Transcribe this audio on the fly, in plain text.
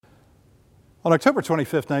On October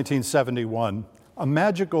 25, 1971, a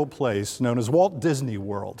magical place known as Walt Disney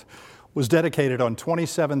World was dedicated on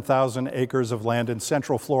 27,000 acres of land in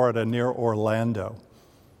central Florida near Orlando.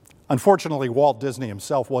 Unfortunately, Walt Disney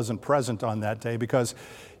himself wasn't present on that day because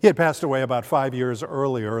he had passed away about 5 years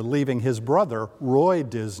earlier, leaving his brother, Roy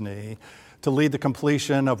Disney, to lead the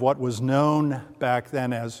completion of what was known back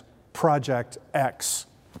then as Project X.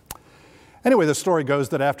 Anyway, the story goes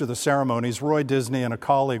that after the ceremonies, Roy Disney and a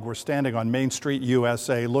colleague were standing on Main Street,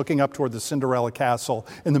 USA, looking up toward the Cinderella Castle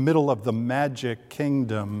in the middle of the Magic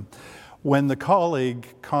Kingdom, when the colleague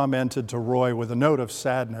commented to Roy with a note of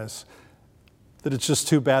sadness that it's just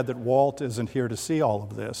too bad that Walt isn't here to see all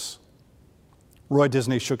of this. Roy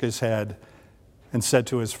Disney shook his head and said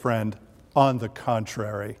to his friend, "On the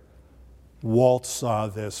contrary, Walt saw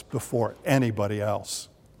this before anybody else."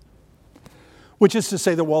 Which is to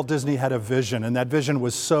say that Walt Disney had a vision, and that vision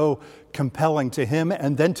was so compelling to him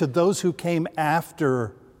and then to those who came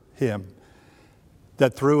after him,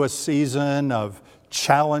 that through a season of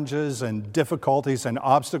challenges and difficulties and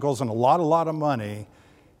obstacles and a lot of money,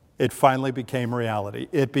 it finally became reality.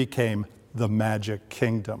 It became the Magic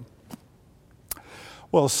Kingdom.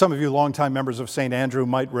 Well, some of you longtime members of St. Andrew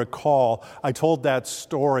might recall, I told that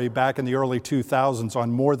story back in the early 2000s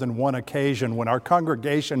on more than one occasion when our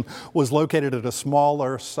congregation was located at a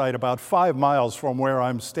smaller site about 5 miles from where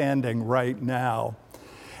I'm standing right now.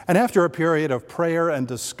 And after a period of prayer and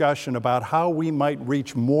discussion about how we might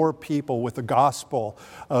reach more people with the gospel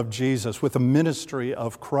of Jesus, with the ministry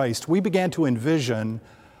of Christ, we began to envision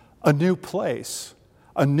a new place,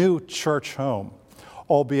 a new church home,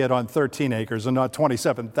 albeit on 13 acres and not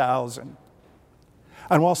 27,000.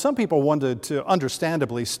 And while some people wanted to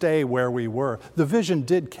understandably stay where we were, the vision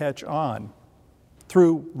did catch on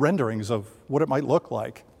through renderings of what it might look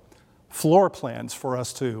like, floor plans for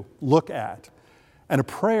us to look at, and a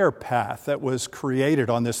prayer path that was created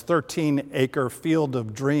on this 13-acre field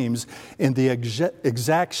of dreams in the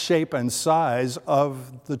exact shape and size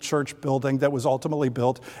of the church building that was ultimately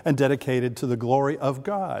built and dedicated to the glory of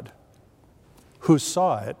God, who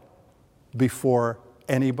saw it before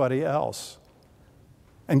anybody else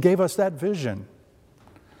and gave us that vision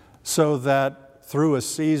so that through a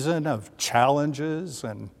season of challenges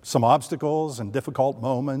and some obstacles and difficult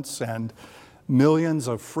moments and millions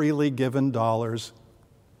of freely given dollars,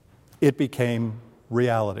 it became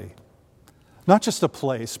reality. Not just a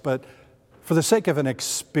place, but for the sake of an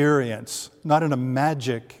experience, not in a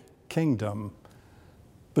magic kingdom,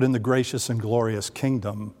 but in the gracious and glorious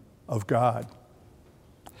kingdom of God.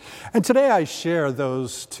 And today I share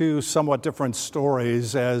those two somewhat different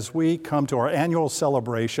stories as we come to our annual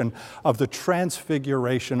celebration of the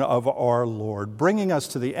Transfiguration of our Lord, bringing us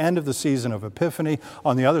to the end of the season of Epiphany,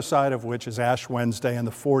 on the other side of which is Ash Wednesday and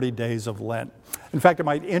the 40 days of Lent. In fact, it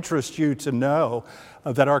might interest you to know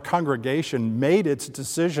that our congregation made its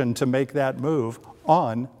decision to make that move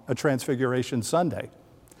on a Transfiguration Sunday.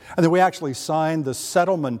 And then we actually signed the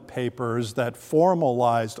settlement papers that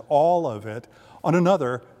formalized all of it on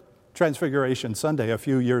another Transfiguration Sunday a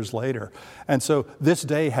few years later. And so this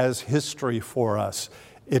day has history for us.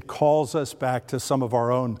 It calls us back to some of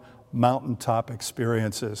our own mountaintop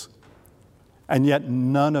experiences. And yet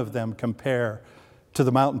none of them compare to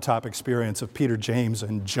the mountaintop experience of Peter, James,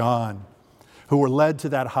 and John, who were led to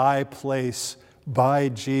that high place by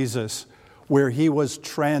Jesus, where he was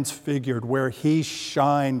transfigured, where he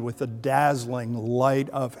shined with the dazzling light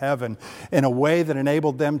of heaven in a way that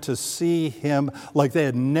enabled them to see him like they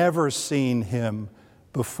had never seen him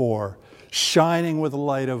before, shining with the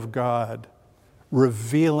light of God,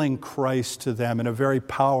 revealing Christ to them in a very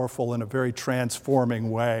powerful and a very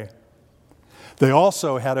transforming way. They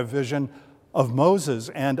also had a vision of Moses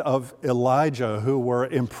and of Elijah, who were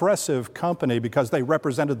impressive company because they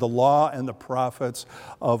represented the law and the prophets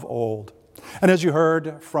of old. And as you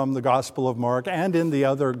heard from the Gospel of Mark and in the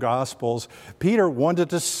other Gospels, Peter wanted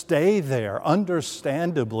to stay there,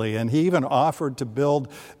 understandably, and he even offered to build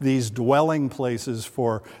these dwelling places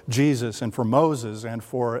for Jesus and for Moses and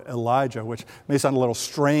for Elijah, which may sound a little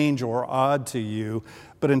strange or odd to you,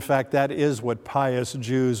 but in fact that is what pious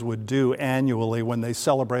Jews would do annually when they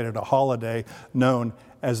celebrated a holiday known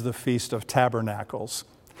as the Feast of Tabernacles.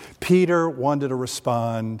 Peter wanted to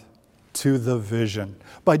respond to the vision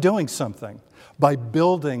by doing something, by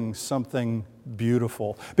building something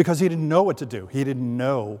beautiful, because he didn't know what to do. He didn't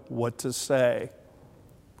know what to say.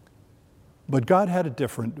 But God had a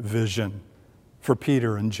different vision for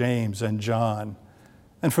Peter and James and John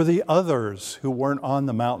and for the others who weren't on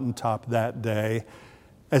the mountaintop that day,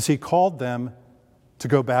 as he called them to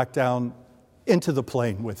go back down into the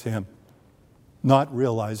plain with him. not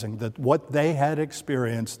realizing that what they had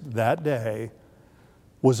experienced that day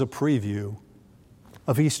was a preview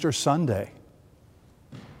of Easter Sunday.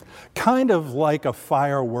 Kind of like a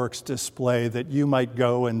fireworks display that you might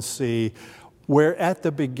go and see, where at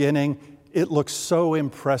the beginning it looks so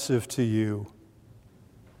impressive to you,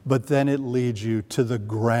 but then it leads you to the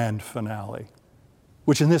grand finale,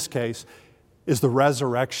 which in this case is the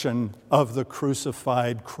resurrection of the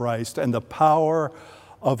crucified Christ and the power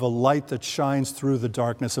of a light that shines through the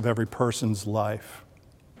darkness of every person's life.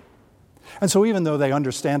 And so even though they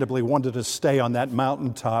understandably wanted to stay on that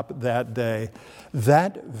mountaintop that day,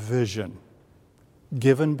 that vision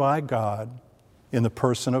given by God in the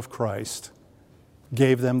person of Christ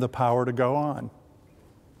gave them the power to go on,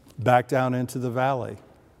 back down into the valley,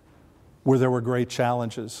 where there were great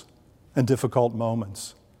challenges and difficult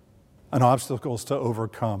moments and obstacles to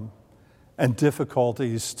overcome and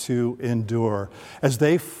difficulties to endure. As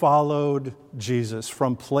they followed Jesus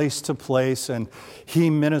from place to place, and he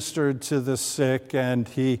ministered to the sick, and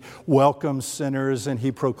he welcomed sinners, and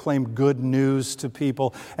he proclaimed good news to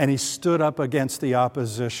people, and he stood up against the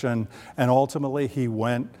opposition, and ultimately he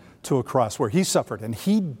went to a cross where he suffered and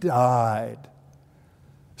he died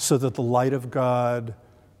so that the light of God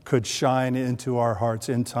could shine into our hearts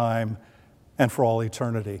in time and for all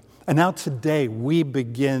eternity. And now today we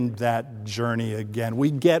begin that journey again.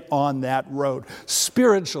 We get on that road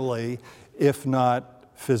spiritually, if not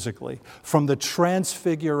physically, from the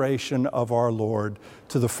transfiguration of our Lord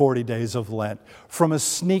to the 40 days of Lent, from a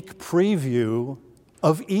sneak preview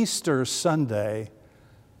of Easter Sunday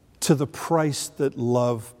to the price that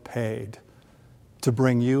love paid to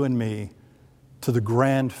bring you and me to the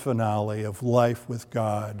grand finale of life with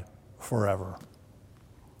God forever.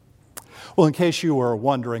 Well, in case you were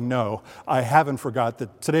wondering, no, I haven't forgot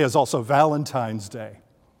that today is also Valentine's Day.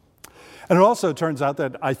 And it also turns out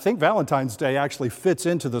that I think Valentine's Day actually fits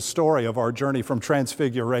into the story of our journey from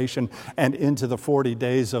Transfiguration and into the 40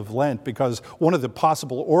 days of Lent, because one of the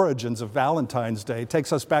possible origins of Valentine's Day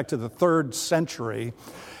takes us back to the 3rd century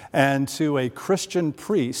and to a Christian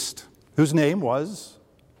priest whose name was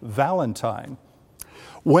Valentine.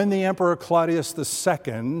 When the Emperor Claudius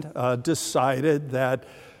II decided that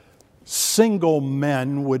single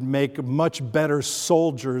men would make much better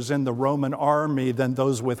soldiers in the Roman army than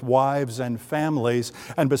those with wives and families.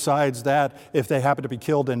 And besides that, if they happened to be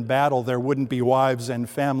killed in battle, there wouldn't be wives and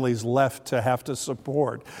families left to have to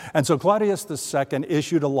support. And so Claudius II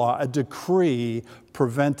issued a law, a decree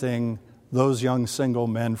preventing those young single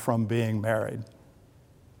men from being married.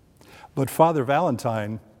 But Father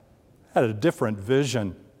Valentine had a different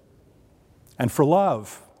vision. And for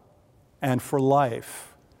love and for life,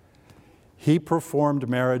 he performed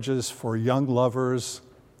marriages for young lovers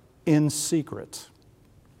in secret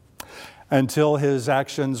until his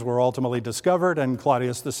actions were ultimately discovered and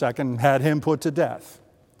Claudius II had him put to death.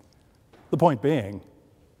 The point being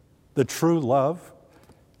that true love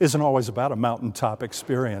isn't always about a mountaintop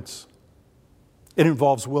experience. It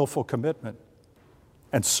involves willful commitment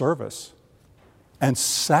and service and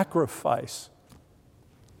sacrifice,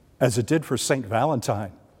 as it did for St.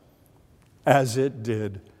 Valentine, as it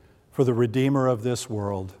did for the Redeemer of this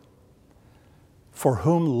world, for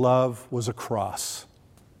whom love was a cross,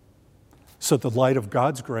 so the light of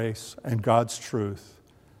God's grace and God's truth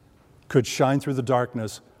could shine through the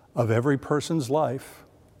darkness of every person's life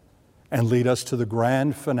and lead us to the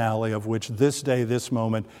grand finale of which this day, this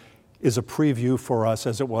moment, is a preview for us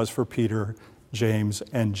as it was for Peter, James,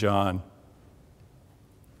 and John.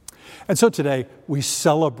 And so today we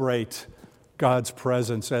celebrate God's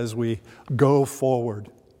presence as we go forward,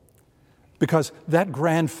 because that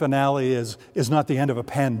grand finale is not the end of a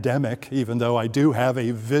pandemic, even though I do have a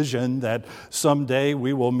vision that someday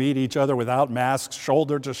we will meet each other without masks,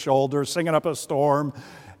 shoulder to shoulder, singing up a storm,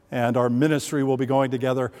 and our ministry will be going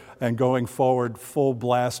together and going forward full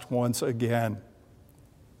blast once again.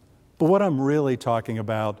 But what I'm really talking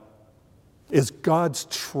about is God's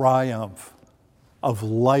triumph of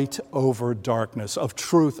light over darkness, of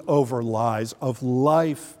truth over lies, of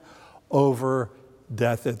life over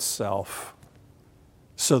death itself,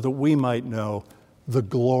 so that we might know the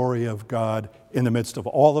glory of God in the midst of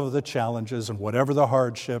all of the challenges and whatever the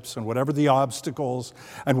hardships and whatever the obstacles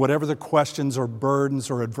and whatever the questions or burdens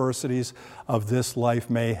or adversities of this life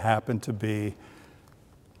may happen to be,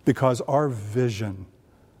 because our vision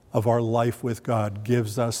of our life with God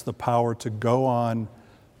gives us the power to go on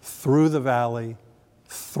through the valley,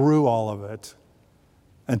 through all of it,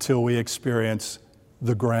 until we experience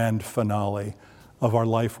the grand finale of our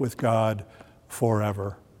life with God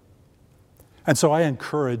forever. And so I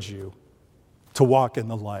encourage you to walk in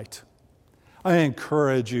the light. I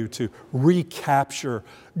encourage you to recapture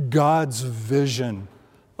God's vision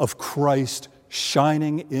of Christ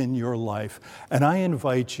shining in your life. And I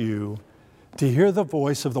invite you to hear the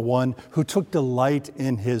voice of the one who took delight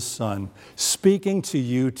in his Son, speaking to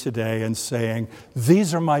you today and saying,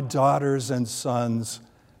 "These are my daughters and sons,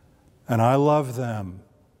 and I love them,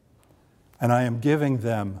 and I am giving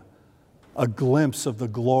them a glimpse of the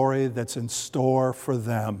glory that's in store for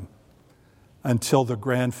them until the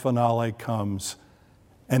grand finale comes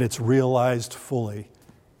and it's realized fully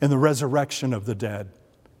in the resurrection of the dead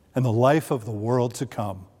and the life of the world to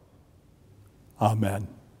come." Amen.